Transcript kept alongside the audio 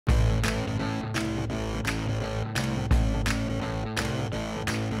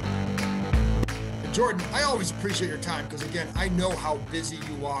Jordan, I always appreciate your time because, again, I know how busy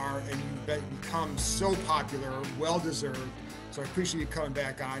you are and you've become so popular, well-deserved. So I appreciate you coming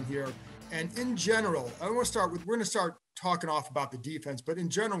back on here. And in general, we're going to start talking off about the defense, but in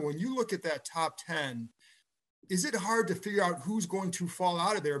general, when you look at that top 10, is it hard to figure out who's going to fall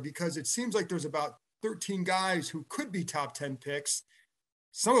out of there? Because it seems like there's about 13 guys who could be top 10 picks.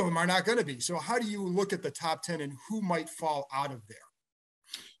 Some of them are not going to be. So how do you look at the top 10 and who might fall out of there?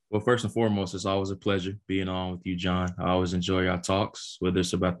 Well, first and foremost, it's always a pleasure being on with you, John. I always enjoy our talks, whether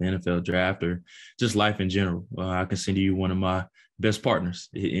it's about the NFL draft or just life in general. I consider you one of my best partners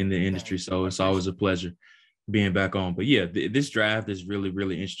in the industry, so it's always a pleasure being back on. But yeah, this draft is really,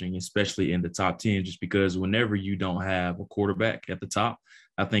 really interesting, especially in the top 10, just because whenever you don't have a quarterback at the top,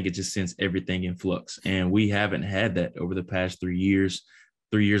 I think it just sends everything in flux. And we haven't had that over the past 3 years.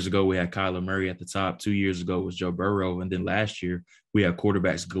 3 years ago, we had Kyler Murray at the top. 2 years ago, it was Joe Burrow. And then last year, we had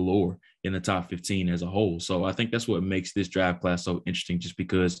quarterbacks galore in the top 15 as a whole. So I think that's what makes this draft class so interesting, just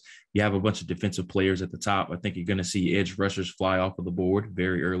because you have a bunch of defensive players at the top. I think you're going to see edge rushers fly off of the board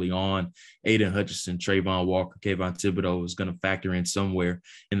very early on. Aiden Hutchinson, Trayvon Walker, Kayvon Thibodeau is going to factor in somewhere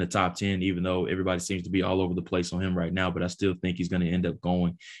in the top 10, even though everybody seems to be all over the place on him right now. But I still think he's going to end up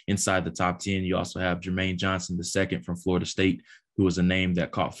going inside the top 10. You also have Jermaine Johnson, the second from Florida State, who was a name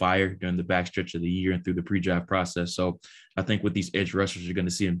that caught fire during the backstretch of the year and through the pre-draft process. So I think with these edge rushers, you're going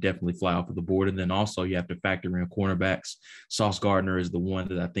to see them definitely fly off of the board. And then also you have to factor in cornerbacks. Sauce Gardner is the one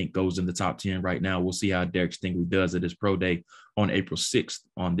that I think goes in the top 10 right now. We'll see how Derek Stingley does at his pro day on April 6th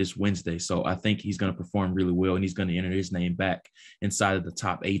on this Wednesday. So I think he's going to perform really well, and he's going to enter his name back inside of the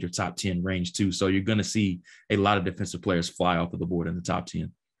top 8 or top 10 range too. So you're going to see a lot of defensive players fly off of the board in the top 10.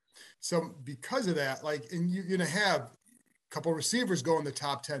 So because of that, and you're going to have couple of receivers go in the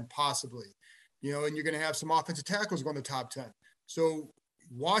top 10 possibly, and you're going to have some offensive tackles go in the top 10. So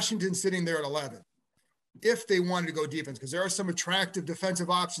Washington sitting there at 11, if they wanted to go defense, because there are some attractive defensive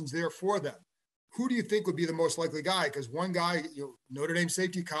options there for them. Who do you think would be the most likely guy? Because one guy, Notre Dame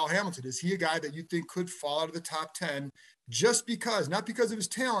safety, Kyle Hamilton, is he a guy that you think could fall out of the top 10 just because, not because of his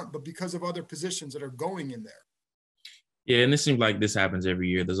talent, but because of other positions that are going in there? Yeah, and it seems like this happens every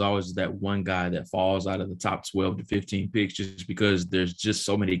year. There's always that one guy that falls out of the top 12 to 15 picks just because there's just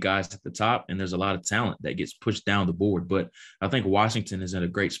so many guys at the top and there's a lot of talent that gets pushed down the board. But I think Washington is in a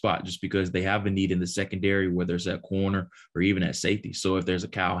great spot just because they have a need in the secondary, whether it's at corner or even at safety. So if there's a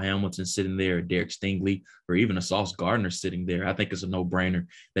Kyle Hamilton sitting there, a Derek Stingley, or even a Sauce Gardner sitting there, I think it's a no-brainer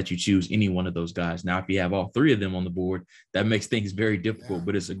that you choose any one of those guys. Now, if you have all three of them on the board, that makes things very difficult,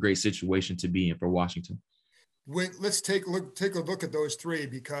 but it's a great situation to be in for Washington. Let's take a look at those three,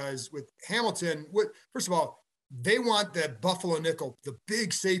 because with Hamilton, first of all, they want that Buffalo nickel, the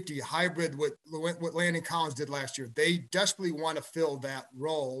big safety hybrid, what Landon Collins did last year. They desperately want to fill that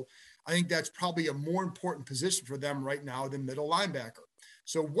role. I think that's probably a more important position for them right now than middle linebacker.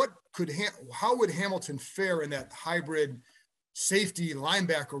 So how would Hamilton fare in that hybrid safety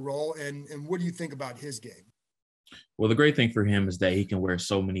linebacker role? And what do you think about his game? Well, the great thing for him is that he can wear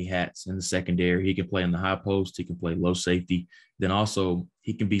so many hats in the secondary. He can play in the high post. He can play low safety. Then also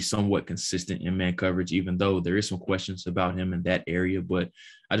he can be somewhat consistent in man coverage, even though there is some questions about him in that area. But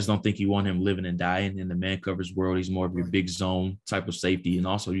I just don't think you want him living and dying in the man coverage world. He's more of your big zone type of safety. And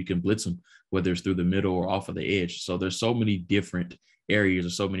also you can blitz him, whether it's through the middle or off of the edge. So there's so many different areas or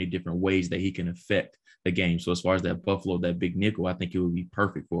so many different ways that he can affect the game. So as far as that Buffalo, that big nickel, I think it would be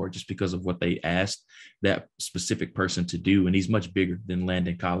perfect for it just because of what they asked that specific person to do. And he's much bigger than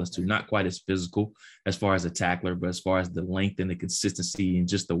Landon Collins too. Not quite as physical as far as a tackler, but as far as the length and the consistency and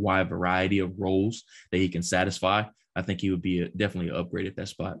just the wide variety of roles that he can satisfy, I think he would be definitely an upgrade at that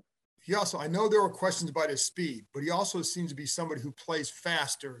spot. I know there were questions about his speed, but he also seems to be somebody who plays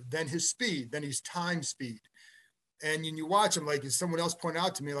faster than his speed, than his time speed. And when you watch him, as someone else pointed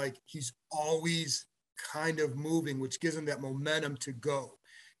out to me, he's always kind of moving, which gives him that momentum to go.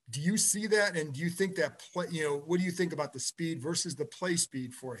 Do you see that? And do you think that what do you think about the speed versus the play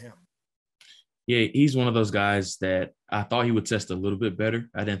speed for him? Yeah, he's one of those guys that I thought he would test a little bit better.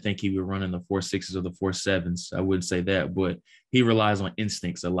 I didn't think he would run in the 4.6s or the 4.7s. I wouldn't say that, but he relies on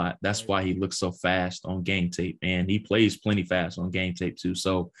instincts a lot. That's why he looks so fast on game tape, and he plays plenty fast on game tape too.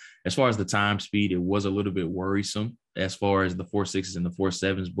 So as far as the time speed, it was a little bit worrisome as far as the 4.6s and the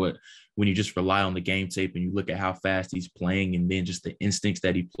 4.7s. But when you just rely on the game tape and you look at how fast he's playing and then just the instincts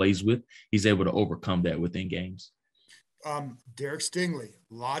that he plays with, he's able to overcome that within games. Derek Stingley,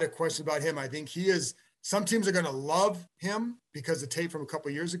 a lot of questions about him. I think he is, some teams are going to love him because the tape from a couple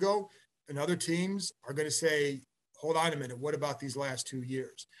of years ago, and other teams are going to say, hold on a minute, what about these last 2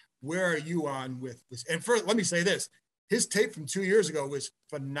 years? Where are you on with this? And first, let me say this, his tape from 2 years ago was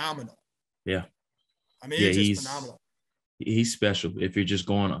phenomenal. Yeah. I mean, Yeah, it's just phenomenal. he's special. If you're just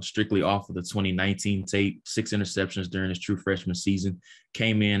going strictly off of the 2019 tape, 6 interceptions during his true freshman season,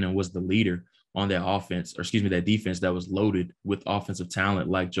 came in and was the leader on that offense, or excuse me, that defense that was loaded with offensive talent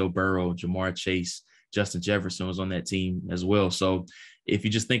like Joe Burrow, Jamar Chase, Justin Jefferson was on that team as well. So if you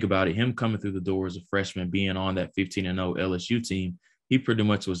just think about it, him coming through the door as a freshman, being on that 15-0 LSU team, he pretty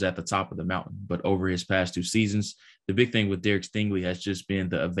much was at the top of the mountain. But over his past 2 seasons, the big thing with Derek Stingley has just been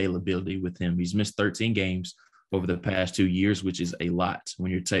the availability with him. He's missed 13 games over the past 2 years, which is a lot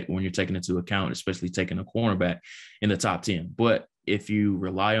when you're taking into account, especially taking a cornerback in the top 10. But if you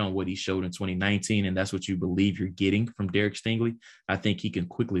rely on what he showed in 2019, and that's what you believe you're getting from Derek Stingley, I think he can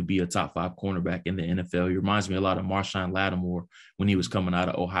quickly be a top 5 cornerback in the NFL. He reminds me a lot of Marshawn Lattimore when he was coming out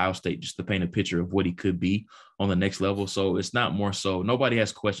of Ohio State, just to paint a picture of what he could be on the next level. So it's not more so. Nobody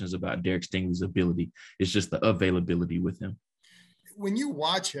has questions about Derek Stingley's ability. It's just the availability with him. When you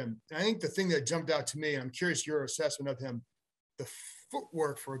watch him, I think the thing that jumped out to me, and I'm curious your assessment of him, the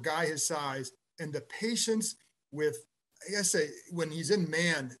footwork for a guy his size and the patience with, I guess, when he's in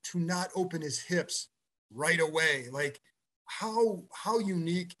man, to not open his hips right away. Like how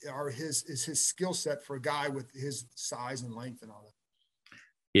unique is his skill set for a guy with his size and length and all that?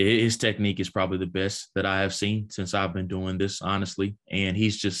 His technique is probably the best that I have seen since I've been doing this, honestly. And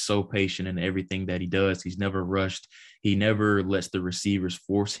he's just so patient in everything that he does. He's never rushed. He never lets the receivers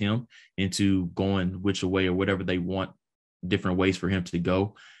force him into going which way or whatever they want, different ways for him to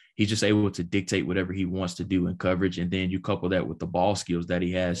go. He's just able to dictate whatever he wants to do in coverage. And then you couple that with the ball skills that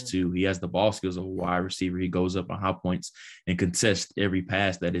he has too. He has the ball skills of a wide receiver. He goes up on high points and contests every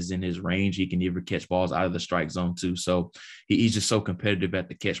pass that is in his range. He can even catch balls out of the strike zone too. So he's just so competitive at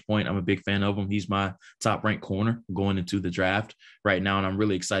the catch point. I'm a big fan of him. He's my top ranked corner going into the draft right now. And I'm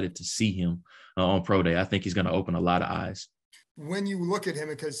really excited to see him on pro day. I think he's going to open a lot of eyes. When you look at him,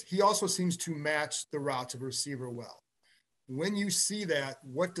 because he also seems to match the routes of a receiver well. When you see that,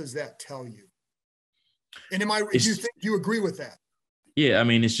 what does that tell you? And do you think you agree with that? Yeah, I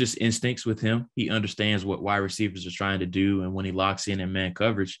mean, it's just instincts with him. He understands what wide receivers are trying to do. And when he locks in man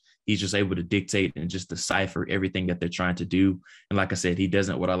coverage, he's just able to dictate and just decipher everything that they're trying to do. And like I said, he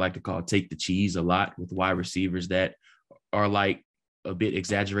doesn't what I like to call take the cheese a lot with wide receivers that are like a bit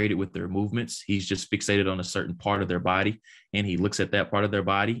exaggerated with their movements. He's just fixated on a certain part of their body, and he looks at that part of their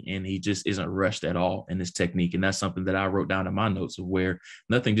body, and he just isn't rushed at all in his technique. And that's something that I wrote down in my notes of where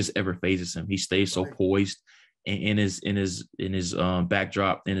nothing just ever phases him. He stays so poised in his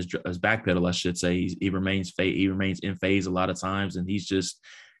backdrop, in his back pedal, I should say. He remains in phase a lot of times, and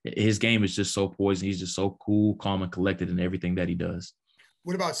his game is just so poised. He's just so cool, calm, and collected in everything that he does.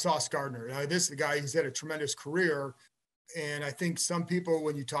 What about Sauce Gardner? This is the guy, he's had a tremendous career. And I think some people,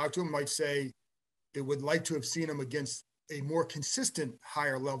 when you talk to him, might say they would like to have seen him against a more consistent,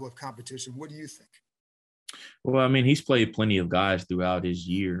 higher level of competition. What do you think? Well, I mean, he's played plenty of guys throughout his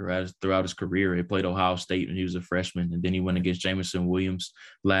career. He played Ohio State when he was a freshman, and then he went against Jamison Williams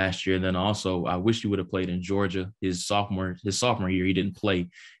last year. And then also, I wish he would have played in Georgia his sophomore year. He didn't play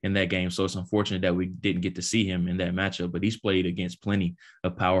in that game, so it's unfortunate that we didn't get to see him in that matchup. But he's played against plenty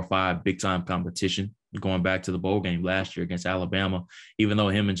of Power 5 big-time competition. Going back to the bowl game last year against Alabama, even though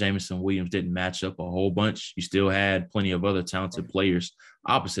him and Jamison Williams didn't match up a whole bunch, you still had plenty of other talented players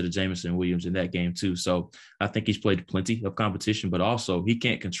opposite of Jamison Williams in that game too. So I think he's played plenty of competition, but also he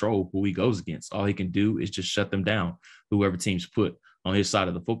can't control who he goes against. All he can do is just shut them down, whoever teams put on his side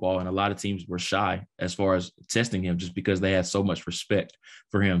of the football. And a lot of teams were shy as far as testing him just because they had so much respect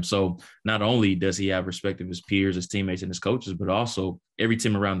for him. So not only does he have respect of his peers, his teammates, and his coaches, but also every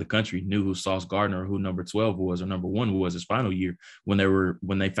team around the country knew who Sauce Gardner or who number 12 was or number 1 was his final year when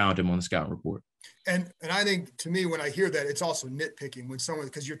they found him on the scouting report. And I think, to me, when I hear that, it's also nitpicking when someone,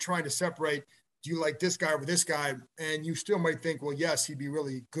 because you're trying to separate, do you like this guy over this guy? And you still might think, well, yes, he'd be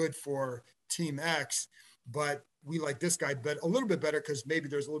really good for Team X, but we like this guy but a little bit better because maybe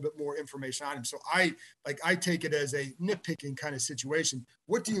there's a little bit more information on him. So I take it as a nitpicking kind of situation.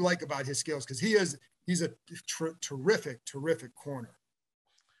 What do you like about his skills? Because he's a terrific corner.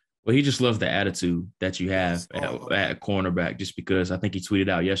 Well, he just loves the attitude that you have at cornerback, just because I think he tweeted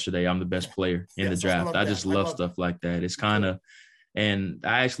out yesterday, I'm the best player in the draft. I just love stuff like that. It's kind of, and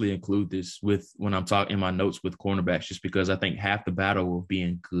I actually include this when I'm talking in my notes with cornerbacks, just because I think half the battle of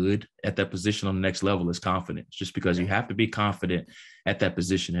being good at that position on the next level is confidence, just because you have to be confident at that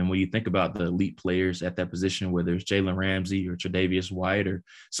position. And when you think about the elite players at that position, whether it's Jalen Ramsey or Tre'Davious White or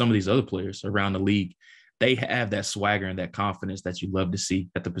some of these other players around the league, they have that swagger and that confidence that you love to see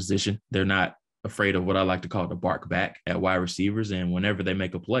at the position. They're not afraid of what I like to call the bark back at wide receivers. And whenever they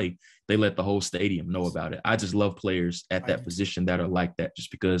make a play, they let the whole stadium know about it. I just love players at that position that are like that, just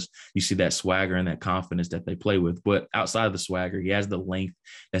because you see that swagger and that confidence that they play with. But outside of the swagger, he has the length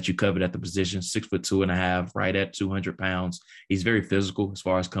that you covered at the position, 6'2.5", right at 200 pounds. He's very physical as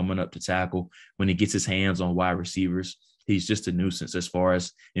far as coming up to tackle. When he gets his hands on wide receivers, he's just a nuisance as far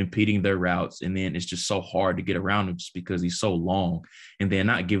as impeding their routes. And then it's just so hard to get around him just because he's so long. And then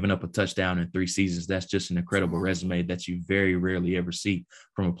not giving up a touchdown in 3 seasons, that's just an incredible resume that you very rarely ever see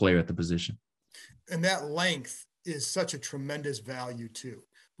from a player at the position. And that length is such a tremendous value too.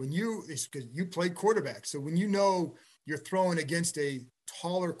 It's because you played quarterback. So when you know you're throwing against a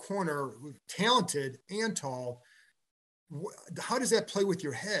taller corner, talented and tall, how does that play with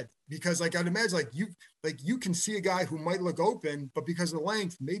your head? Because I'd imagine you can see a guy who might look open, but because of the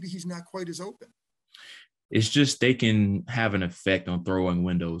length, maybe he's not quite as open. It's just they can have an effect on throwing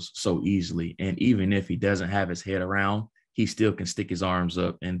windows so easily. And even if he doesn't have his head around, he still can stick his arms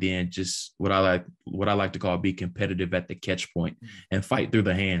up and then just what I like to call be competitive at the catch point and fight through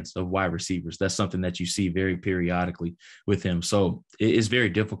the hands of wide receivers. That's something that you see very periodically with him. So it's very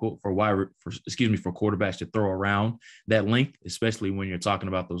difficult for quarterbacks to throw around that length, especially when you're talking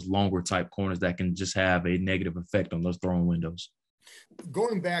about those longer type corners that can just have a negative effect on those throwing windows.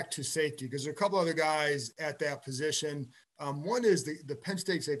 Going back to safety, because there are a couple other guys at that position. One is the Penn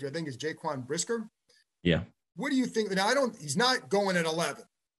State safety, I think, is Jaquan Brisker. Yeah. What do you think? Now, he's not going at 11,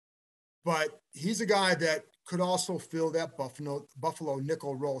 but he's a guy that could also fill that Buffalo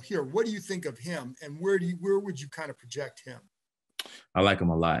nickel role here. What do you think of him, and where would you kind of project him? I like him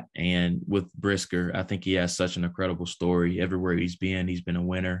a lot. And with Brisker, I think he has such an incredible story. Everywhere he's been a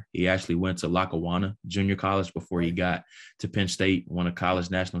winner. He actually went to Lackawanna Junior College before he got to Penn State, won a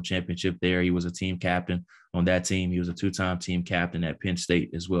college national championship there. He was a team captain on that team. He was a 2-time team captain at Penn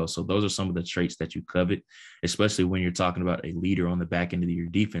State as well. So those are some of the traits that you covet, especially when you're talking about a leader on the back end of your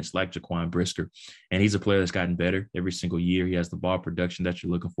defense like Jaquan Brisker. And he's a player that's gotten better every single year. He has the ball production that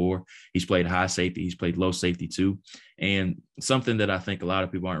you're looking for. He's played high safety. He's played low safety too. And something that I think a lot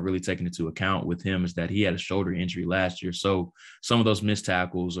of people aren't really taking into account with him is that he had a shoulder injury last year. So some of those missed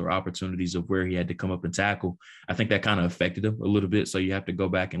tackles or opportunities of where he had to come up and tackle, I think that kind of affected him a little bit. So you have to go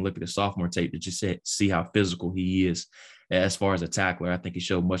back and look at the sophomore tape to just see how physical he is as far as a tackler. I think he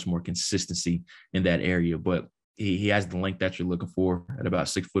showed much more consistency in that area, but he has the length that you're looking for at about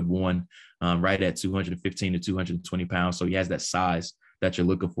 6'1", right at 215 to 220 pounds. So he has that size that you're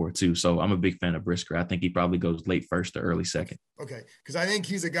looking for too. So I'm a big fan of Brisker. I think he probably goes late first to early second. Okay. Because I think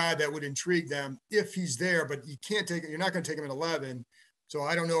he's a guy that would intrigue them if he's there, but you're not going to take him at 11. So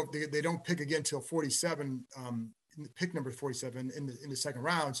I don't know if they don't pick again till 47, pick number 47 in the second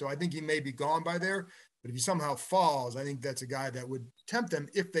round. So I think he may be gone by there. But if he somehow falls, I think that's a guy that would tempt them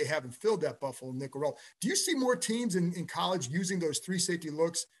if they haven't filled that Buffalo nickel role. Do you see more teams in college using those 3 safety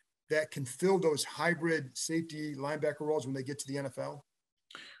looks that can fill those hybrid safety linebacker roles when they get to the NFL?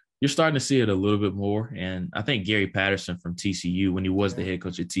 You're starting to see it a little bit more. And I think Gary Patterson from TCU, when he was the head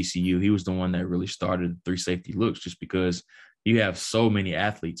coach at TCU, he was the one that really started 3 safety looks, just because you have so many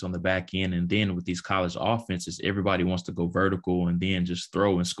athletes on the back end. And then with these college offenses, everybody wants to go vertical and then just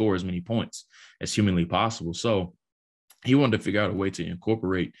throw and score as many points as humanly possible. So he wanted to figure out a way to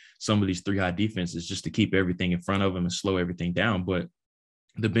incorporate some of these 3 high defenses just to keep everything in front of him and slow everything down. But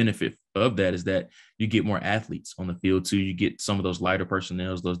the benefit of that is that you get more athletes on the field too. You get some of those lighter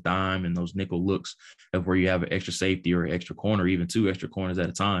personnel, those dime and those nickel looks of where you have an extra safety or an extra corner, even 2 extra corners at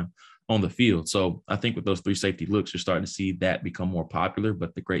a time on the field. So I think with those 3 safety looks, you're starting to see that become more popular.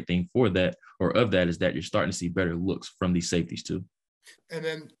 But the great thing of that is that you're starting to see better looks from these safeties too. And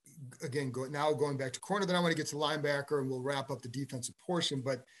then again, going back to corner, then I want to get to linebacker and we'll wrap up the defensive portion.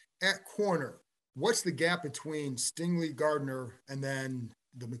 But at corner, what's the gap between Stingley, Gardner, and then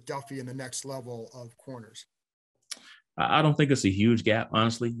the McDuffie and the next level of corners? I don't think it's a huge gap,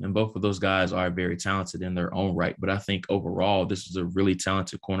 honestly. And both of those guys are very talented in their own right. But I think overall, this is a really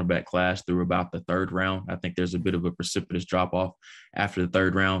talented cornerback class through about the 3rd round. I think there's a bit of a precipitous drop off after the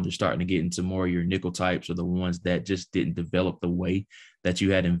 3rd round. You're starting to get into more of your nickel types or the ones that just didn't develop the way that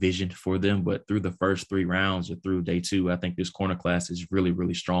you had envisioned for them. But through the first 3 rounds or through day 2, I think this corner class is really,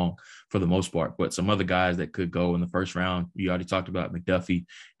 really strong for the most part. But some other guys that could go in the first round, you already talked about McDuffie,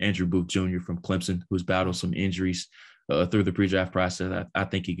 Andrew Booth Jr. from Clemson, who's battled some injuries through the pre-draft process. I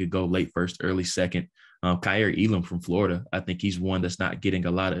think he could go late first, early second. Kyer Elam from Florida, I think he's one that's not getting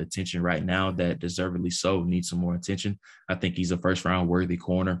a lot of attention right now that deservedly so needs some more attention. I think he's a first-round worthy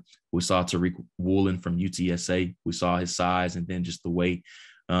corner. We saw Tariq Woolen from UTSA. We saw his size and then just the way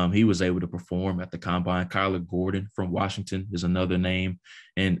he was able to perform at the combine. Kyler Gordon from Washington is another name.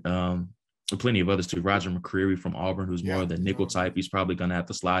 And plenty of others too. Roger McCreary from Auburn, who's more of the nickel type. He's probably going to have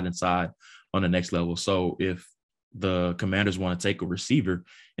to slide inside on the next level. So if the Commanders want to take a receiver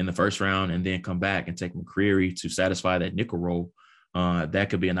in the first round and then come back and take McCreary to satisfy that nickel role, that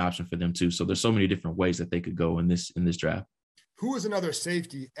could be an option for them too. So there's so many different ways that they could go in this draft. Who is another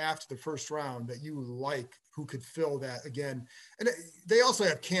safety after the first round that you like who could fill that again? And they also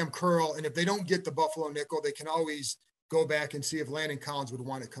have Cam Curl, and if they don't get the Buffalo nickel, they can always go back and see if Landon Collins would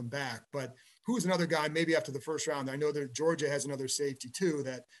want to come back. But who's another guy maybe after the first round? I know that Georgia has another safety too.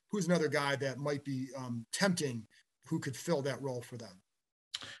 That who's another guy that might be tempting who could fill that role for them?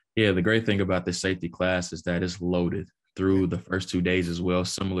 Yeah, the great thing about this safety class is that it's loaded through the first 2 days as well.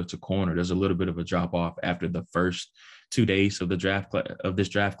 Similar to corner, there's a little bit of a drop off after the first 2 days of this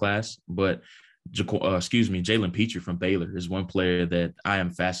draft class, but Jalen Petrie from Baylor is one player that I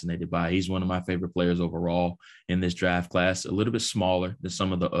am fascinated by. He's one of my favorite players overall in this draft class. A little bit smaller than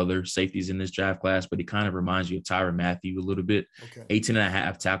some of the other safeties in this draft class, but he kind of reminds you of Tyrann Mathieu a little bit.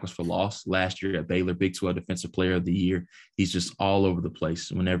 18.5 tackles for loss last year at Baylor, Big 12 Defensive Player of the Year. He's just all over the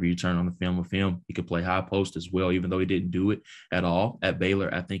place. Whenever you turn on the film of him, he could play high post as well, even though he didn't do it at all at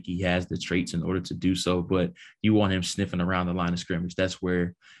Baylor. I think he has the traits in order to do so, but you want him sniffing around the line of scrimmage. That's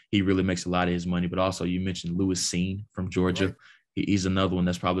where he really makes a lot of his money. But also you mentioned Lewis Seen from Georgia. Right. He's another one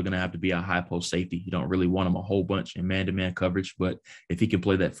that's probably going to have to be a high post safety. You don't really want him a whole bunch in man-to-man coverage, but if he can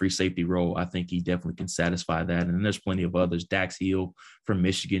play that free safety role, I think he definitely can satisfy that. And then there's plenty of others. Dax Hill from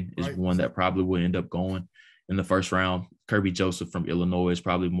Michigan is one that probably will end up going in the first round. Kirby Joseph from Illinois is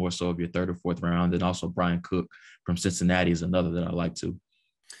probably more so of your third or fourth round. And also Brian Cook from Cincinnati is another that I like too.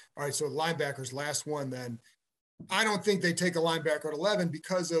 All right, so linebackers, last one then. I don't think they take a linebacker at 11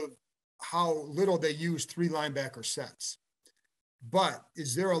 because of how little they use 3 linebacker sets. But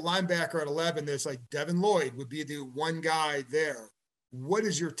is there a linebacker at 11 that's like Devin Lloyd would be the one guy there? What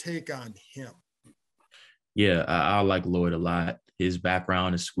is your take on him? Yeah, I like Lloyd a lot. His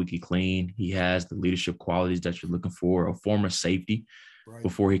background is squeaky clean. He has the leadership qualities that you're looking for. A former safety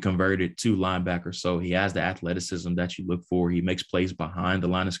before he converted to linebacker. So he has the athleticism that you look for. He makes plays behind the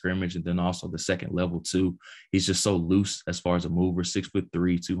line of scrimmage and then also the second level too. He's just so loose as far as a mover,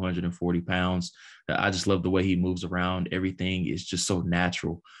 6'3", 240 pounds. I just love the way he moves around. Everything is just so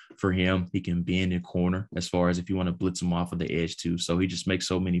natural for him. He can bend in corner as far as if you want to blitz him off of the edge too. So he just makes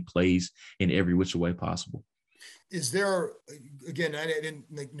so many plays in every which way possible. Is there, again,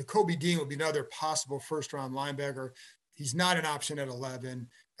 Nakobe Dean would be another possible first-round linebacker. He's not an option at 11.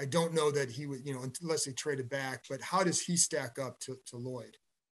 I don't know that he would, unless they traded back, but how does he stack up to Lloyd?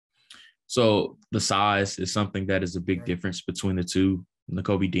 So the size is something that is a big difference between the two.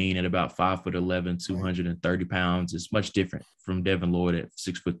 Nakobe Dean at about 5'11", 230 pounds is much different from Devin Lloyd at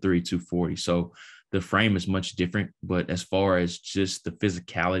 6'3", 240. So the frame is much different, but as far as just the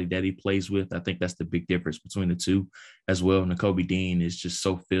physicality that he plays with, I think that's the big difference between the two as well. Nakobe Dean is just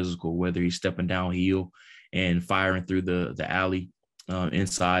so physical, whether he's stepping downhill and firing through the alley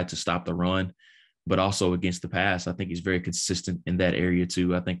inside to stop the run, but also against the pass. I think he's very consistent in that area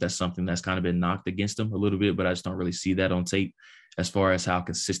too. I think that's something that's kind of been knocked against him a little bit, but I just don't really see that on tape as far as how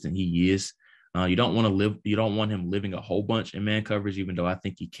consistent he is. You don't want him living a whole bunch in man coverage, even though I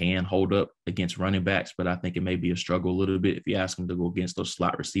think he can hold up against running backs, but I think it may be a struggle a little bit if you ask him to go against those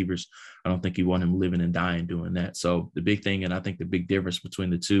slot receivers. I don't think you want him living and dying doing that. So the big thing, and I think the big difference between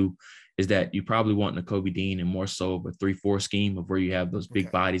the two, is that you probably want Nakobe Dean in more so of a 3-4 scheme of where you have those big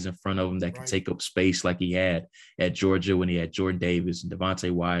bodies in front of him that can take up space like he had at Georgia when he had Jordan Davis and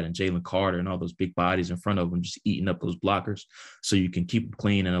Devontae Wyatt and Jalen Carter and all those big bodies in front of him just eating up those blockers so you can keep him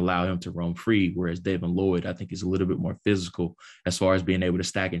clean and allow him to roam free, whereas Devin Lloyd, I think, is a little bit more physical as far as being able to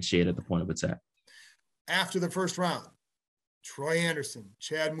stack and shed at the point of attack. After the first round, Troy Anderson,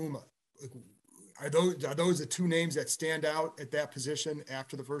 Chad Muma, are those the two names that stand out at that position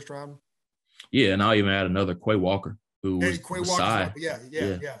after the first round? Yeah, and I'll even add another Quay Walker, who was beside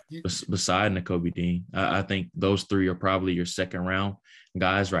Nakobe Dean. I think those three are probably your second round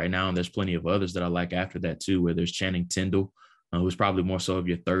guys right now, and there's plenty of others that I like after that too, where there's Channing Tindall, who's probably more so of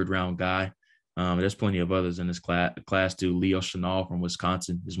your third round guy. There's plenty of others in this class too. Leo Chenal from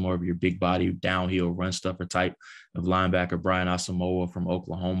Wisconsin is more of your big body, downhill run stuffer type of linebacker. Brian Asamoah from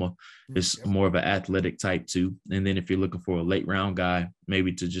Oklahoma is more of an athletic type too. And then if you're looking for a late round guy,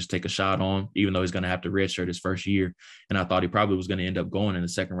 maybe to just take a shot on, even though he's going to have to redshirt his first year. And I thought he probably was going to end up going in the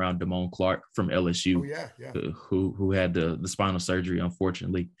second round, Damone Clark from LSU, who had the spinal surgery,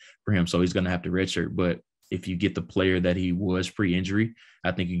 unfortunately for him. So he's going to have to redshirt. But if you get the player that he was pre-injury,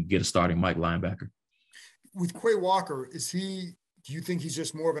 I think you can get a starting Mike linebacker. With Quay Walker, do you think he's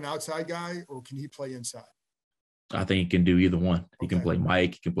just more of an outside guy or can he play inside? I think he can do either one. He Okay. can play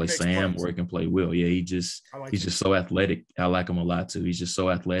Mike, he can play Sam, or he can play Will. Yeah, he's just so athletic. I like him a lot too. He's just so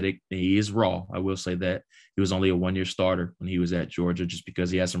athletic. He is raw. I will say that. He was only a 1-year starter when he was at Georgia, just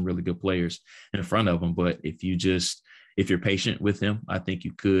because he had some really good players in front of him. But if you're patient with him, I think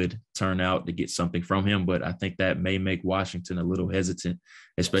you could turn out to get something from him. But I think that may make Washington a little hesitant,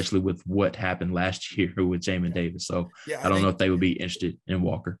 especially with what happened last year with Jamin Davis. So I don't know if they would be interested in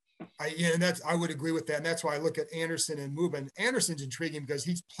Walker. I would agree with that. And that's why I look at Anderson and Mubin. Anderson's intriguing because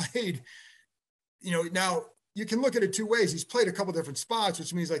he's played, now you can look at it two ways. He's played a couple different spots,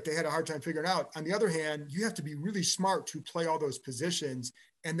 which means like they had a hard time figuring out. On the other hand, you have to be really smart to play all those positions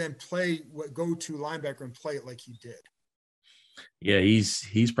and then go to linebacker and play it like he did. Yeah,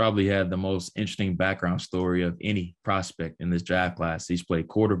 he's probably had the most interesting background story of any prospect in this draft class. He's played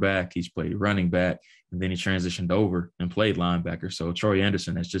quarterback, he's played running back, and then he transitioned over and played linebacker. So Troy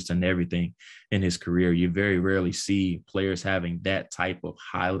Anderson has just done everything in his career. You very rarely see players having that type of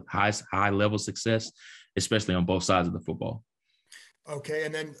high level success, especially on both sides of the football. Okay,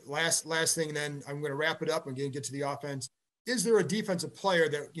 and then last thing, and then I'm going to wrap it up and get to the offense. Is there a defensive player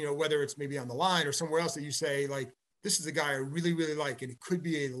that, whether it's maybe on the line or somewhere else, that you say, like, this is a guy I really, really like, and it could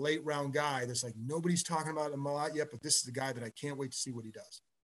be a late round guy that's like nobody's talking about him a lot yet, but this is the guy that I can't wait to see what he does?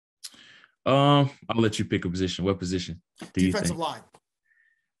 I'll let you pick a position. What position do you think? Defensive line.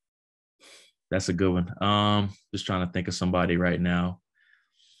 That's a good one. Just trying to think of somebody right now.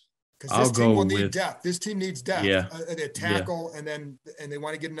 Because this team will need depth. This team needs depth. Yeah. A tackle, and they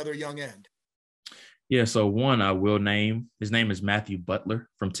want to get another young end. Yeah, so one I will name. His name is Matthew Butler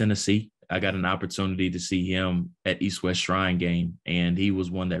from Tennessee. I got an opportunity to see him at East-West Shrine game, and he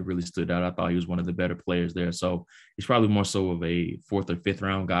was one that really stood out. I thought he was one of the better players there. So he's probably more so of a 4th or 5th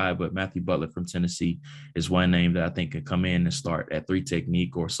round guy, but Matthew Butler from Tennessee is one name that I think could come in and start at 3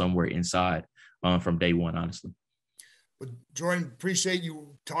 technique or somewhere inside from day one, honestly. Well, Jordan, appreciate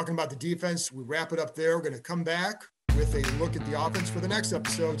you talking about the defense. We wrap it up there. We're going to come back with a look at the offense for the next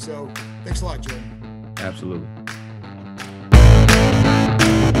episode. So thanks a lot, Jordan. Absolutely.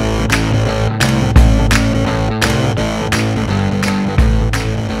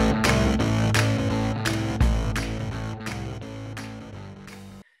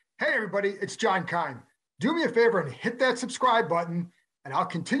 Hey, everybody, it's John Keim. Do me a favor and hit that subscribe button, and I'll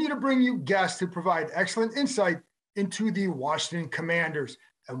continue to bring you guests who provide excellent insight into the Washington Commanders.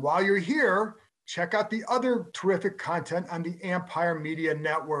 And while you're here, check out the other terrific content on the Ampire Media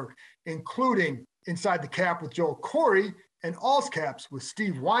Network, including Inside the Cap with Joel Corey and All's Caps with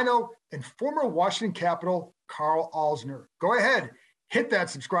Steve Wino and former Washington Capital Carl Alsner. Go ahead, hit that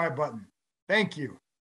subscribe button. Thank you.